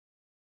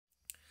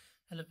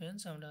Hello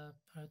friends, আমরা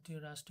ভারতীয়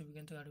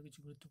রাষ্ট্রবিজ্ঞান থেকে আরও কিছু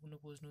গুরুত্বপূর্ণ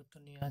প্রশ্ন উত্তর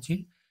নিয়ে হাজির।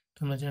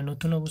 তোমরা যারা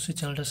নতুন অবশ্যই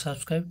চ্যানেলটা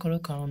সাবস্ক্রাইব করো,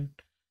 কারণ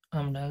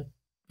আমরা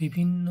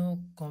বিভিন্ন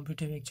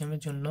কম্পিটিটিভ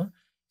এক্সামের জন্য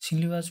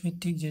সিলেবাস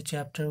ভিত্তিক যে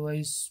চ্যাপ্টার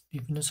ওয়াইজ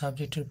বিভিন্ন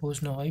সাবজেক্টের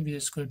প্রশ্ন হয়,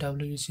 বিশেষ করে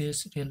WBCS,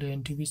 রেলওয়ে,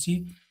 NTPC,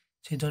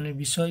 সেই ধরনের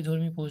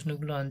বিষয়ধর্মী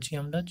প্রশ্নগুলো আনছি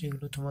আমরা,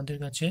 যেগুলো তোমাদের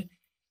কাছে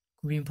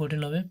খুবই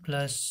ইম্পর্টেন্ট হবে।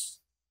 প্লাস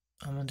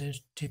আমাদের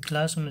যে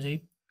ক্লাস অনুযায়ী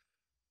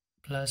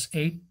ক্লাস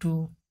 8 to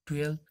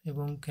 12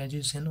 এবং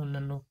গ্র্যাজুয়েশন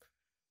অন্যান্য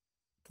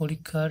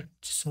পরীক্ষার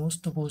যে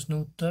সমস্ত প্রশ্ন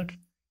উত্তর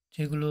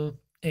যেগুলো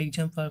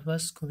এক্সাম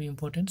পারপাস খুবই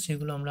ইম্পর্টেন্ট,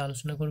 সেগুলো আমরা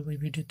আলোচনা করবো এই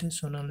ভিডিওতে।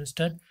 সোনাল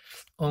স্টার্ট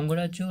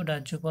অঙ্গরাজ্য,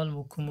 রাজ্যপাল,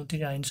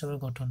 মুখ্যমন্ত্রীর আইনসভার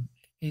গঠন,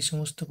 এই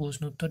সমস্ত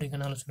প্রশ্ন উত্তর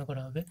এখানে আলোচনা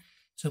করা হবে।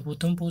 সো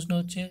প্রথম প্রশ্ন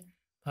হচ্ছে,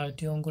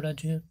 ভারতীয়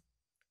অঙ্গরাজ্য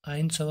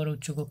আইনসভার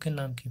উচ্চকক্ষের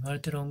নাম কি?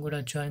 ভারতের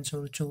অঙ্গরাজ্য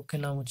আইনসভার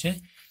উচ্চকক্ষের নাম হচ্ছে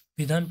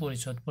বিধান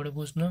পরিষদ। পরে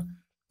প্রশ্ন,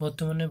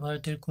 বর্তমানে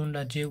ভারতের কোন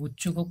রাজ্যে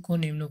উচ্চকক্ষ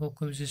নিম্নকক্ষ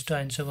বিশিষ্ট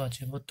আইনসভা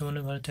আছে?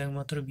 বর্তমানে ভারতে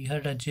একমাত্র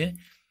বিহার রাজ্যে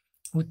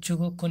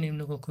উচ্চকক্ষ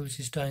নিম্নকক্ষ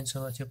বিশিষ্ট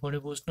আইনসভা আছে। পরে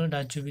প্রশ্ন,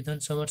 রাজ্য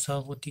বিধানসভার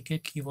সভাপতিকে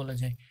কি বলা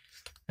যায়?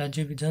 রাজ্য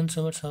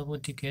বিধানসভার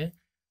সভাপতিকে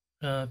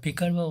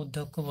স্পিকার বা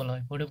অধ্যক্ষ বলা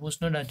হয়। পরে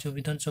প্রশ্ন, রাজ্য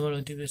বিধানসভার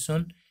অধিবেশন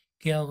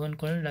কে আহ্বান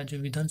করেন? রাজ্য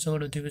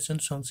বিধানসভার অধিবেশন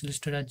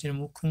সংশ্লিষ্ট রাজ্যের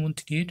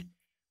মুখ্যমন্ত্রীর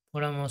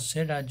পরামর্শে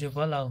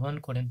রাজ্যপাল আহ্বান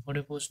করেন।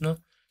 পরে প্রশ্ন,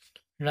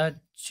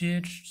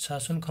 রাজ্যের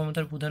শাসন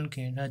ক্ষমতার প্রধান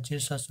কে?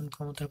 রাজ্যের শাসন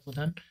ক্ষমতার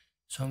প্রধান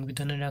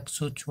সংবিধানের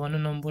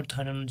 154 নম্বর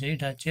ধারা অনুযায়ী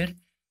রাজ্যের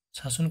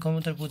শাসন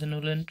ক্ষমতার প্রধান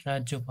হলেন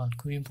রাজ্যপাল।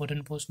 খুব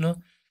ইম্পর্টেন্ট প্রশ্ন,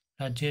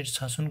 রাজ্যের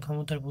শাসন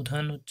ক্ষমতার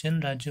প্রধান হচ্ছেন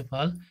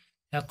রাজ্যপাল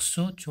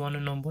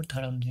 154 নম্বর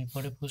ধারা অনুযায়ী।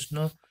 পরে প্রশ্ন,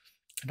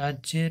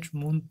 রাজ্যের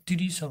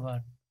মন্ত্রিসভা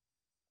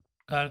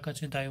কার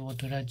কাছে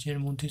দায়বদ্ধ? রাজ্যের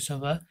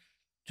মন্ত্রিসভা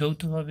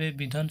যৌথভাবে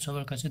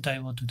বিধানসভার কাছে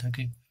দায়বদ্ধ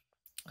থাকে,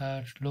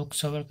 আর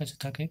লোকসভার কাছে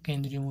থাকে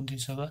কেন্দ্রীয়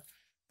মন্ত্রিসভা।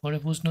 পরে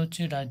প্রশ্ন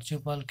হচ্ছে,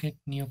 রাজ্যপালকে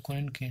নিয়োগ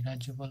করেন কে?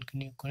 রাজ্যপালকে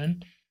নিয়োগ করেন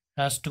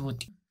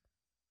রাষ্ট্রপতি।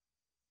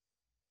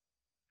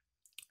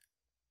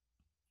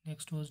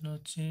 নেক্সট প্রশ্ন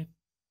হচ্ছে,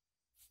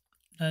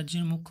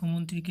 রাজ্যের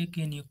মুখ্যমন্ত্রীকে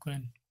কে নিয়োগ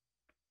করেন?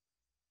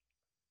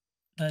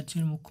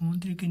 রাজ্যের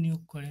মুখ্যমন্ত্রীকে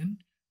নিয়োগ করেন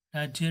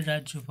রাজ্যের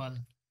রাজ্যপাল।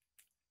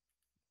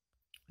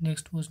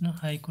 নেক্সট প্রশ্ন,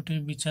 হাইকোর্টের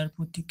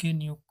বিচারপতিকে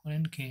নিয়োগ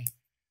করেন কে?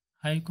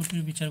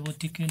 হাইকোর্টের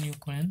বিচারপতিকে নিয়োগ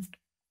করেন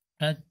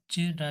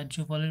রাজ্যের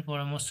রাজ্যপালের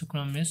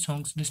পরামর্শক্রমে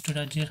সংশ্লিষ্ট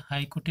রাজ্যের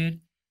হাইকোর্টের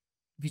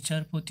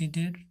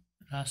বিচারপতিদের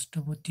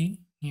রাষ্ট্রপতি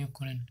নিয়োগ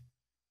করেন।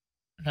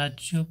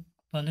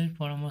 রাজ্যপালের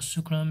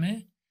পরামর্শক্রমে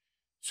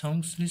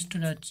সংশ্লিষ্ট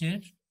রাজ্যের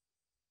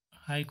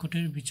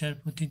হাইকোর্টের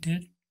বিচারপতিদের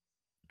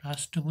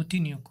রাষ্ট্রপতি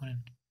নিয়োগ করেন।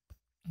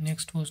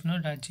 নেক্সট প্রশ্ন,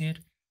 রাজ্যের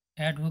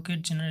অ্যাডভোকেট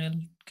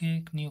জেনারেলকে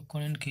নিয়োগ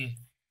করেন কে?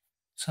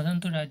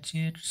 সাধারণত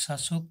রাজ্যের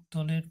শাসক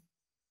দলের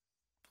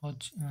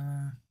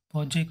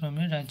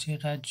পর্যায়ক্রমে রাজ্যের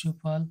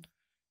রাজ্যপাল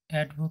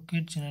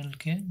অ্যাডভোকেট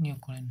জেনারেলকে নিয়োগ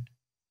করেন।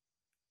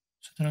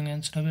 সুতরাং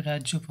অ্যান্সার হবে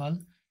রাজ্যপাল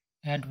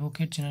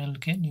অ্যাডভোকেট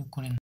জেনারেলকে নিয়োগ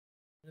করেন।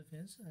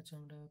 আচ্ছা,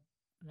 আমরা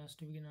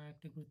রাষ্ট্রবিজ্ঞান আর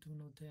একটা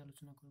গুরুত্বপূর্ণ অধ্যায়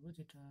আলোচনা করব,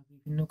 যেটা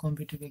বিভিন্ন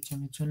কম্পিটিটিভ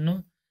এক্সামের জন্য,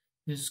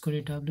 বিশেষ করে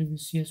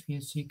WBCS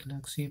psc,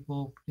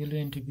 clrk,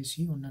 railway, NTPC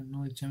অন্যান্য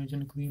এক্সামের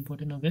জন্য খুবই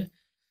ইম্পর্টেন্ট হবে।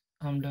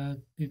 আমরা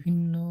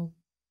বিভিন্ন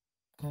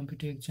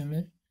কম্পিটিটিভ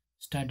এক্সামের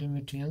স্টাডি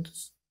মেটেরিয়ালস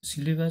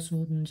সিলেবাস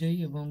অনুযায়ী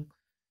এবং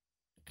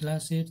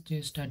ক্লাসের যে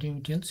স্টাডি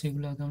মেটেরিয়াল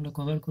সেগুলো আগে আমরা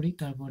কভার করি,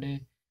 তারপরে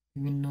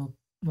বিভিন্ন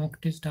মক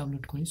টেস্ট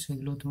আপলোড করি,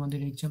 সেগুলো তোমাদের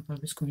এক্সাম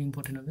পারপাস খুব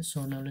ইম্পর্টেন্ট হবে। সো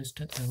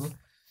নলেজটা থাকো।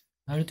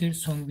 ভারতের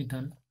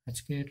সংবিধান,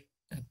 আজকের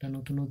একটা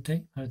নতুন অধ্যায়,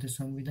 ভারতের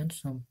সংবিধান।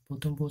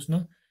 প্রথম প্রশ্ন,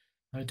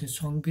 ভারতের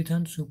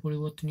সংবিধান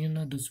সুপরিবর্তনীয়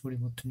না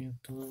দুষ্পরিবর্তনীয়?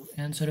 তো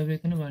অ্যান্সার হবে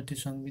এখানে ভারতের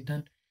সংবিধান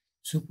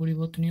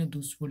সুপরিবর্তনীয়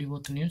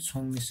দুষ্পরিবর্তনীয়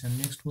সংমিশ্রণ।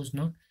 নেক্সট প্রশ্ন,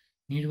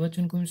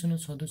 নির্বাচন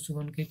কমিশনের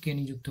সদস্যগণকে কে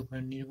নিযুক্ত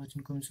করেন? নির্বাচন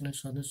কমিশনের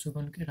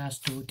সদস্যগণকে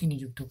রাষ্ট্রপতি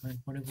নিযুক্ত করেন।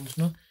 পরে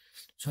প্রশ্ন,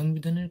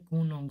 সংবিধানের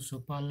কোন অংশ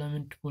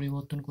পার্লামেন্ট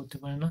পরিবর্তন করতে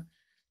পারে না?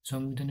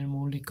 সংবিধানের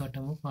মৌলিক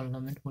কাঠামো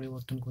পার্লামেন্ট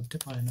পরিবর্তন করতে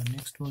পারে না।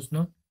 নেক্সট প্রশ্ন,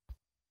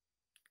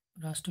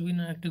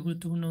 রাষ্ট্রবিজ্ঞানের একটা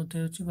গুরুত্বপূর্ণ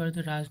অধ্যায় হচ্ছে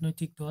ভারতের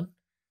রাজনৈতিক দল।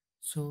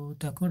 সো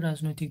দেখো,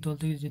 রাজনৈতিক দল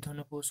থেকে যে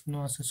ধরনের প্রশ্ন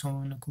আসার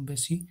সম্ভাবনা খুব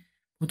বেশি।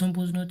 প্রথম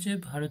প্রশ্ন হচ্ছে,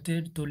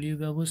 ভারতের দলীয়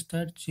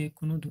ব্যবস্থার যে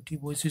কোনো দুটি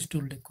বৈশিষ্ট্য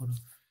উল্লেখ করো।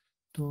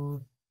 তো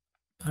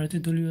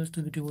ভারতের দলীয় ব্যবস্থা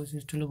দুটি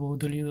বৈশিষ্ট্য হলো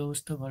বহুদলীয়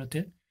ব্যবস্থা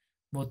ভারতের,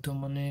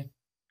 বর্তমানে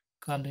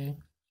কালে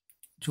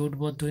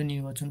জোটবদ্ধ হয়ে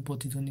নির্বাচন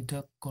প্রতিদ্বন্দ্বিতা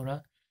করা,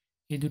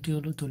 এই দুটি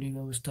হলো দলীয়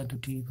ব্যবস্থা,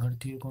 দুটি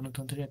ভারতীয়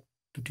গণতন্ত্রের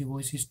দুটি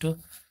বৈশিষ্ট্য।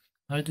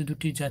 ভারতের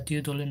দুটি জাতীয়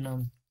দলের নাম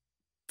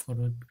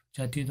করো।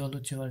 জাতীয় দল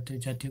হচ্ছে ভারতের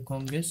জাতীয়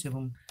কংগ্রেস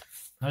এবং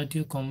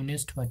ভারতীয়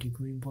কমিউনিস্ট পার্টি,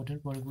 খুব ইম্পর্টেন্ট।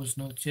 পরের প্রশ্ন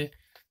হচ্ছে,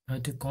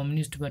 ভারতীয়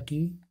কমিউনিস্ট পার্টি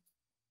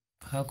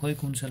ভাগ হয়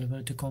কোন সালে?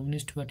 ভারতীয়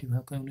কমিউনিস্ট পার্টি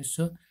ভাগ হয়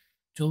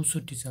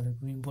 1964 সালে,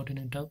 খুব ইম্পর্টেন্ট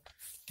এটাও।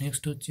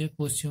 নেক্সট হচ্ছে,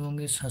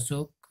 পশ্চিমবঙ্গের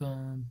শাসক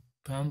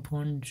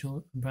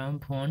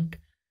বামফ্রন্ট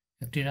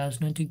একটি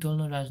রাজনৈতিক দল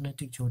না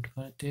রাজনৈতিক জোট?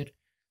 ভারতের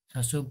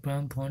শাসক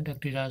বামফ্রন্ট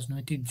একটি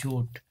রাজনৈতিক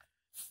জোট।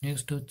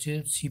 নেক্সট হচ্ছে,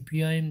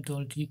 CPIM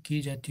দলটি কি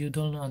জাতীয়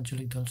দল না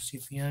আঞ্চলিক দল?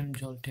 CPIM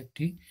দলটি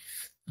একটি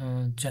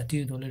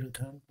জাতীয় দলের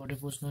উদাহরণ। পরের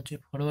প্রশ্ন হচ্ছে,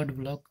 ফরওয়ার্ড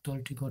ব্লক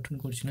দলটি গঠন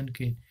করেছিলেন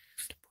কে?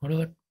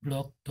 ফরওয়ার্ড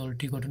ব্লক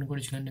দলটি গঠন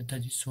করেছিলেন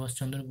নেতাজি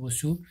সুভাষচন্দ্র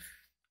বসু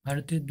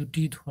ভারতের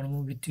দুটি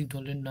ধর্মভিত্তিক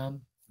দলের নাম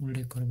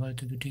উল্লেখ করো।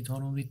 ভারতের দুটি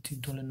ধর্মভিত্তিক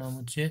দলের নাম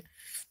হচ্ছে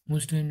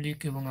মুসলিম লীগ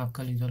এবং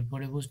আকালি দল।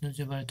 পরে প্রশ্ন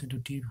হচ্ছে ভারতের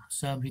দুটি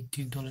ভাষা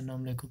ভিত্তিক দলের নাম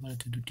লেখো।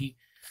 ভারতের দুটি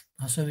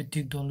ভাষা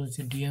ভিত্তিক দল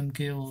হচ্ছে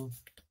ডিএমকে ও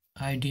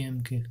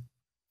আইডিএমকে।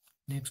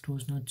 নেক্সট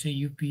প্রশ্ন হচ্ছে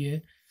ইউপিএ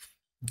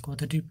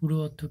কথাটির পুরো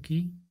অর্থ কি?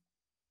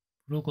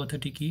 পুরো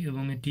কথাটি কি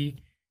এবং এটি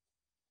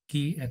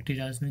কি একটি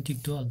রাজনৈতিক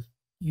দল?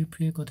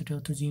 ইউপিএ কথাটির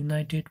অর্থ হচ্ছে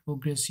ইউনাইটেড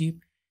প্রোগ্রেসিভ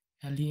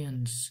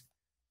অ্যালিয়েন্স,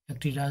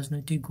 একটি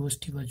রাজনৈতিক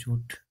গোষ্ঠী বা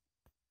জোট।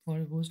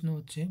 পরের প্রশ্ন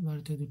হচ্ছে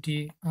ভারতের দুটি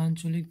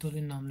আঞ্চলিক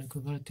দলের নাম লেখো।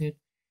 ভারতের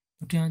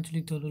দুটি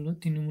আঞ্চলিক দল হলো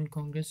তৃণমূল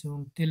কংগ্রেস এবং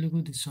তেলুগু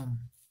দেশম।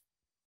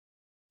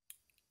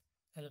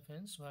 হ্যালো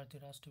ফ্রেন্ডস, ভারতীয়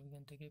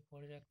রাষ্ট্রবিজ্ঞান থেকে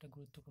পরের একটা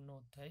গুরুত্বপূর্ণ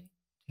অধ্যায়,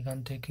 এখান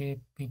থেকে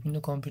বিভিন্ন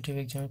কম্পিটিটিভ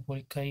এক্সামের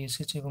পরীক্ষায়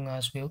এসেছে এবং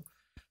আসবেও,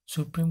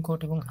 সুপ্রিম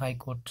কোর্ট এবং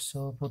হাইকোর্ট। সো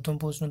প্রথম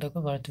প্রশ্ন দেখো,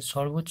 ভারতের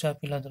সর্বোচ্চ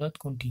আপিল আদালত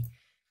কোনটি?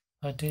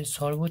 ভারতের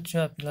সর্বোচ্চ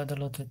আপিল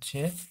আদালত হচ্ছে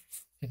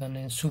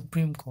এখানে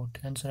সুপ্রিম কোর্ট।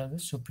 অ্যান্সার হবে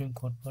সুপ্রিম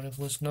কোর্ট। পরের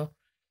প্রশ্ন,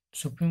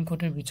 সুপ্রিম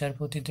কোর্টের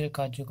বিচারপতিদের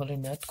কার্যকালের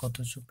মেয়াদ কত?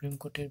 সুপ্রিম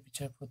কোর্টের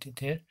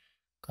বিচারপতিদের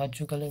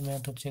কার্যকালের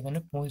মেয়াদ হচ্ছে এখানে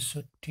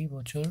 65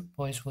 বছর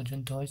বয়স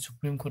পর্যন্ত হয়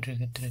সুপ্রিম কোর্টের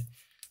ক্ষেত্রে।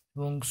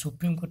 এবং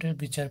সুপ্রিম কোর্টের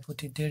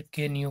বিচারপতিদের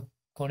কে নিয়োগ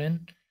করেন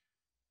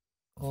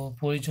ও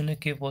প্রয়োজনে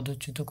কে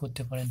পদচ্যুত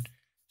করতে পারেন?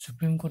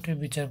 সুপ্রিম কোর্টের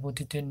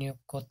বিচারপতিদের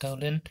নিয়োগকর্তা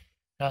হলেন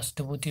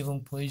রাষ্ট্রপতি এবং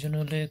প্রয়োজন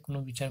হলে কোনো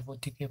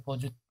বিচারপতিকে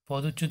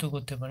পদচ্যুত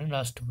করতে পারেন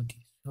রাষ্ট্রপতি।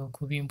 তো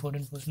খুবই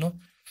ইম্পর্টেন্ট প্রশ্ন।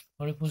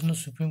 পরের প্রশ্ন,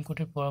 সুপ্রিম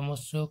কোর্টের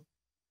পরামর্শ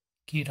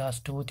কি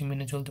রাষ্ট্রপতি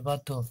মেনে চলতে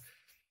বাধ্য?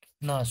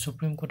 না,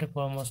 সুপ্রিম কোর্টের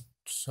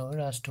পরামর্শ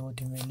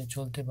রাষ্ট্রপতি মেনে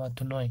চলতে বাধ্য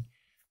নয়।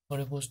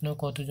 পরের প্রশ্ন,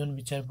 কতজন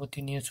বিচারপতি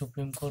নিয়ে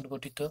সুপ্রিম কোর্ট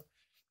গঠিত?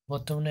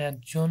 বর্তমানে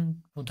একজন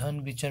প্রধান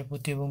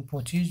বিচারপতি এবং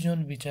 25 জন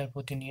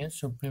বিচারপতি নিয়ে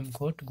সুপ্রিম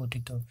কোর্ট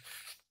গঠিত।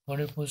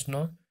 পরের প্রশ্ন,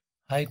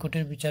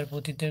 হাইকোর্টের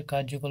বিচারপতিদের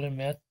কার্যকালের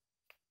মেয়াদ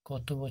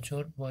কত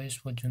বছর বয়স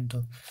পর্যন্ত?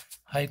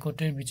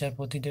 হাইকোর্টের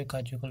বিচারপতিদের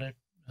কার্যকালের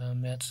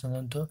মেয়াদ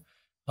সাধারণত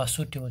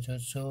 62 বছর।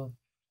 সো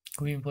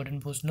খুবই ইম্পর্টেন্ট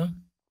প্রশ্ন।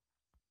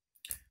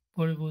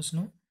 পরের প্রশ্ন,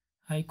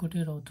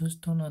 হাইকোর্টের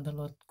অধস্তন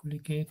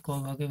আদালতগুলিকে ক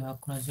ভাগে ভাগ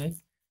করা যায়?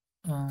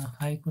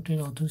 হাইকোর্টের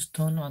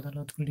অধস্তন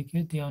আদালতগুলিকে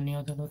দেওয়ানি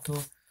আদালত ও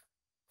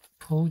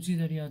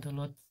ফৌজদারি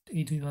আদালত,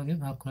 এই দুই ভাগে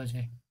ভাগ করা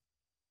যায়।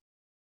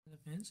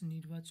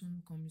 নির্বাচন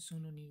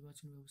কমিশন ও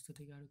নির্বাচন ব্যবস্থা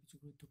থেকে আরো কিছু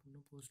গুরুত্বপূর্ণ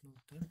প্রশ্ন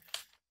উত্তর।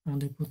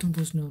 আমাদের প্রথম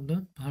প্রশ্ন হলো,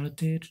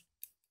 ভারতের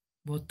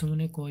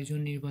বর্তমানে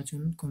কয়জন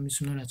নির্বাচন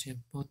কমিশনার আছে?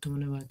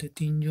 বর্তমানে ভারতে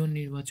 3 জন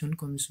নির্বাচন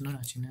কমিশনার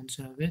আছেন।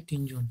 অ্যান্সার হবে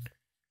 3 জন।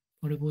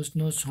 পরে প্রশ্ন,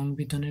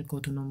 সংবিধানের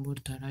কত নম্বর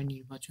ধারায়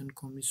নির্বাচন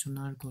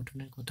কমিশনার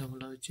গঠনের কথা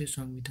বলা হয়েছে?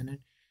 সংবিধানের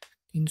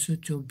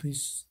 324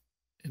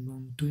 এবং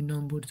 2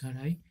 নম্বর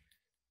ধারায়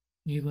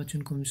নির্বাচন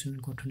কমিশন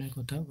গঠনের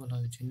কথা বলা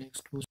হয়েছে।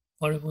 নেক্সট প্রশ্ন,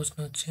 পরের প্রশ্ন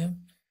হচ্ছে,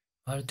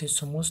 ভারতের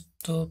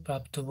সমস্ত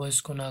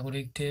প্রাপ্তবয়স্ক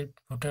নাগরিকদের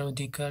ভোটার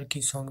অধিকার কি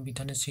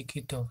সংবিধানে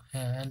স্বীকৃত?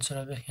 হ্যাঁ, অ্যান্সার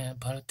হবে হ্যাঁ,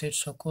 ভারতের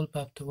সকল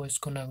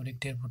প্রাপ্তবয়স্ক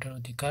নাগরিকদের ভোটার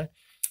অধিকার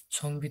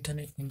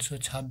সংবিধানের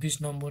 326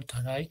 নম্বর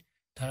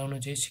ধারা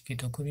অনুযায়ী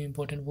স্বীকৃত। খুবই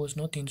ইম্পর্টেন্ট প্রশ্ন,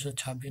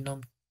 326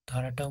 নম্বর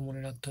ধারাটাও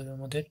মনে রাখতে হবে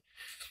আমাদের,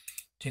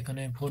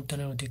 যেখানে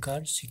ভোটদানের অধিকার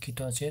স্বীকৃত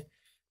আছে।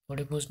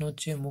 পরের প্রশ্ন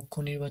হচ্ছে, মুখ্য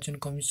নির্বাচন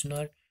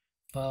কমিশনার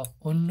বা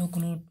অন্য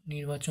কোনো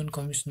নির্বাচন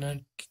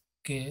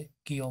কমিশনারকে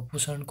কি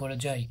অপসারণ করা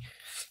যায়?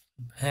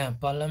 হ্যাঁ,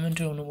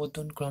 পার্লামেন্টের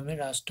অনুমোদন ক্রমে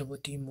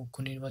রাষ্ট্রপতি মুখ্য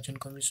নির্বাচন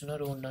কমিশনার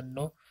ও অন্যান্য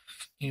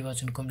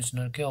নির্বাচন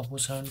কমিশনারকে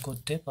অপসারণ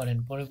করতে পারেন।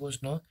 পরের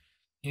প্রশ্ন,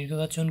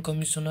 নির্বাচন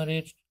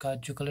কমিশনারের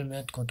কার্যকালের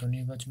মেয়াদ কত?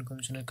 নির্বাচন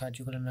কমিশনের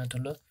কার্যকালের মেয়াদ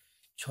হলো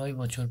 6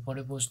 বছর।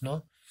 পরের প্রশ্ন,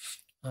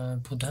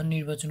 প্রধান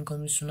নির্বাচন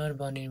কমিশনার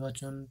বা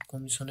নির্বাচন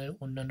কমিশনের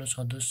অন্যান্য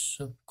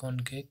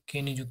সদস্যগণকে কে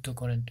নিযুক্ত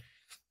করেন?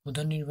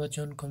 প্রধান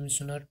নির্বাচন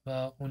কমিশনার বা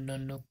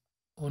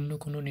অন্য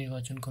কোনো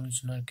নির্বাচন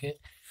কমিশনারকে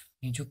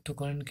নিযুক্ত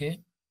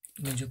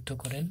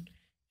করেন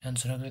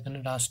অ্যান্সার হবে এখানে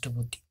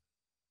রাষ্ট্রপতি।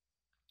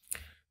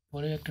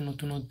 পরে একটা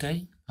নতুন অধ্যায়,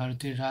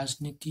 ভারতের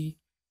রাজনীতি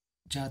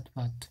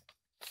জাতপাত।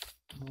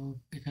 তো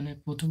এখানে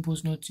প্রথম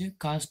প্রশ্ন হচ্ছে,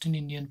 কাস্ট ইন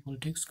ইন্ডিয়ান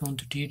পলিটিক্স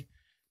গ্রন্থটির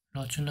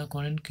রচনা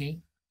করেন কে?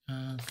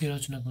 কে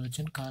রচনা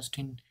করেছেন? কাস্ট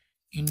ইন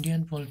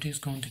ইন্ডিয়ান পলিটিক্স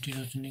গ্রন্থটি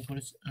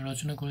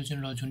রচনা করেছেন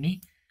রজনী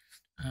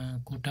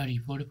কোটারি।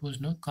 পরে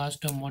প্রশ্ন,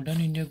 কাস্ট অফ মডার্ন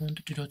ইন্ডিয়া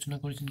গ্রন্থটি রচনা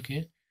করেছেন কে?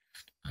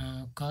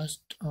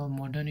 কাস্ট অফ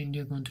মডার্ন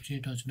ইন্ডিয়া গ্রন্থটি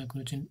রচনা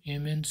করেছেন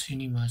এম.এন.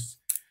 শ্রীনিবাস।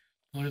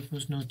 পরের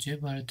প্রশ্ন হচ্ছে,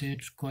 ভারতের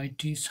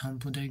কয়টি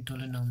সাম্প্রদায়িক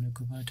দলের নাম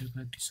লেখো? ভারতের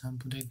কয়েকটি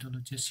সাম্প্রদায়িক দল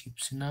হচ্ছে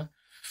শিবসেনা,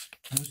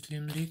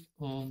 মুসলিম লীগ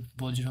ও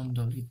বজরং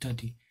দল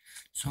ইত্যাদি।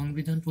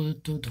 সংবিধান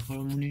প্রদত্ত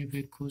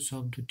ধর্মনিরপেক্ষ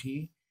শব্দটি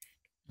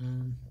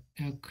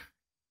এক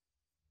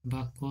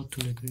বাক্য অর্থ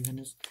লেখো।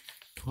 এখানে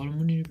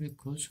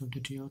ধর্মনিরপেক্ষ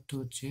শব্দটির অর্থ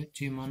হচ্ছে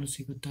যে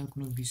মানসিকতা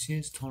কোনো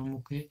বিশেষ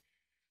ধর্মকে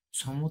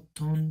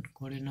সমর্থন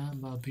করে না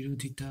বা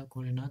বিরোধিতা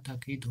করে না,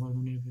 তাকেই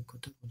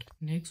ধর্মনিরপেক্ষতা বলে।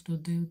 নেক্সট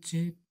অধ্যায় হচ্ছে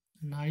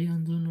নারী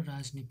আন্দোলন ও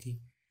রাজনীতি।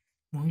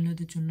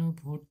 মহিলাদের জন্য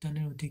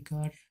ভোটদানের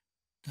অধিকার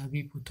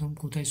দাবি প্রথম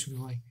কোথায় শুরু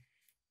হয়?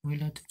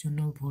 মহিলাদের জন্য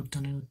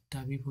ভোটদানের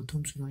দাবি প্রথম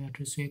শুরু হয়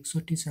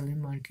 1861 সালে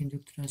মার্কিন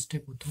যুক্তরাষ্ট্রে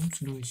প্রথম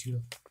শুরু হয়েছিল।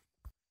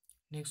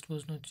 নেক্সট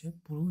প্রশ্ন হচ্ছে,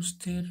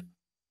 পুরুষদের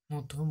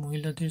মতো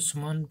মহিলাদের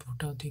সমান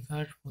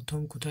ভোটাধিকার প্রথম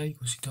কোথায়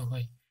ঘোষিত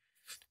হয়?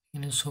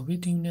 এখানে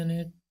সোভিয়েত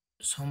ইউনিয়নের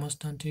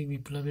সমাজতান্ত্রিক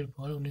বিপ্লবের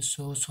পর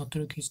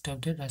 1917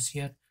 খ্রিস্টাব্দে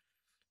রাশিয়ার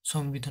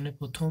সংবিধানে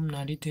প্রথম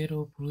নারীদের ও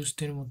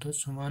পুরুষদের মতো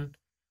সমান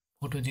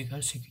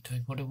ভোটাধিকার স্বীকৃত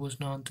হয়। পরে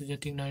প্রশ্ন,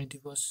 আন্তর্জাতিক নারী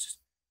দিবস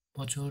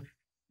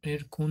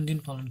বছরের কোন দিন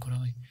পালন করা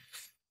হয়?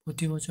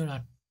 প্রতি বছর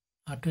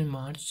 8ই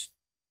মার্চ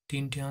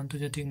দিনটি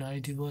আন্তর্জাতিক নারী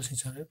দিবস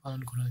হিসাবে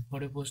পালন করা হয়।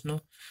 পরে প্রশ্ন,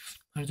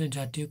 ভারতের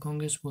জাতীয়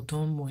কংগ্রেস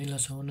প্রথম মহিলা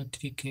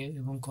সভানেত্রী কে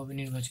এবং কবে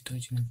নির্বাচিত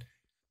হয়েছিলেন?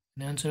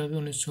 অ্যান্সার হবে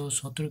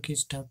 1917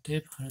 খ্রিস্টাব্দে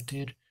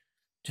ভারতের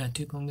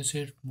জাতীয়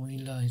কংগ্রেসের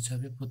মহিলা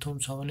হিসাবে প্রথম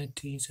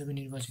সভানেত্রী হিসেবে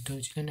নির্বাচিত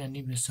হয়েছিলেন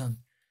অ্যানি বেসান্ত।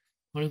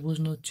 পরের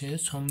প্রশ্ন হচ্ছে,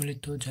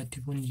 সম্মিলিত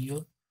জাতিপুঞ্জীয়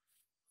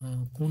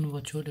কোন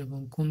বছর এবং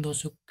কোন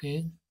দশককে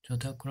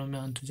যথাক্রমে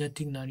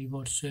আন্তর্জাতিক নারী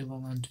বর্ষ এবং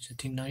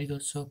আন্তর্জাতিক নারী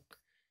দশক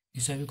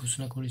হিসাবে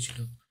ঘোষণা করেছিল?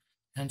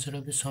 অ্যান্সার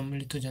হবে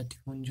সম্মিলিত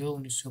জাতিপুঞ্জ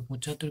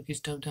 1975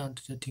 খ্রিস্টাব্দে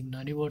আন্তর্জাতিক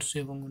নারী বর্ষ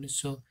এবং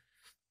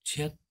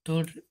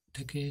 1976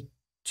 থেকে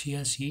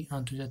 86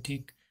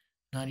 আন্তর্জাতিক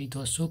নারী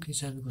দশক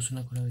হিসাবে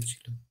ঘোষণা করা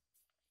হয়েছিল।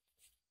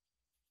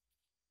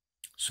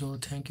 So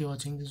thank you for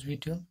watching this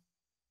video.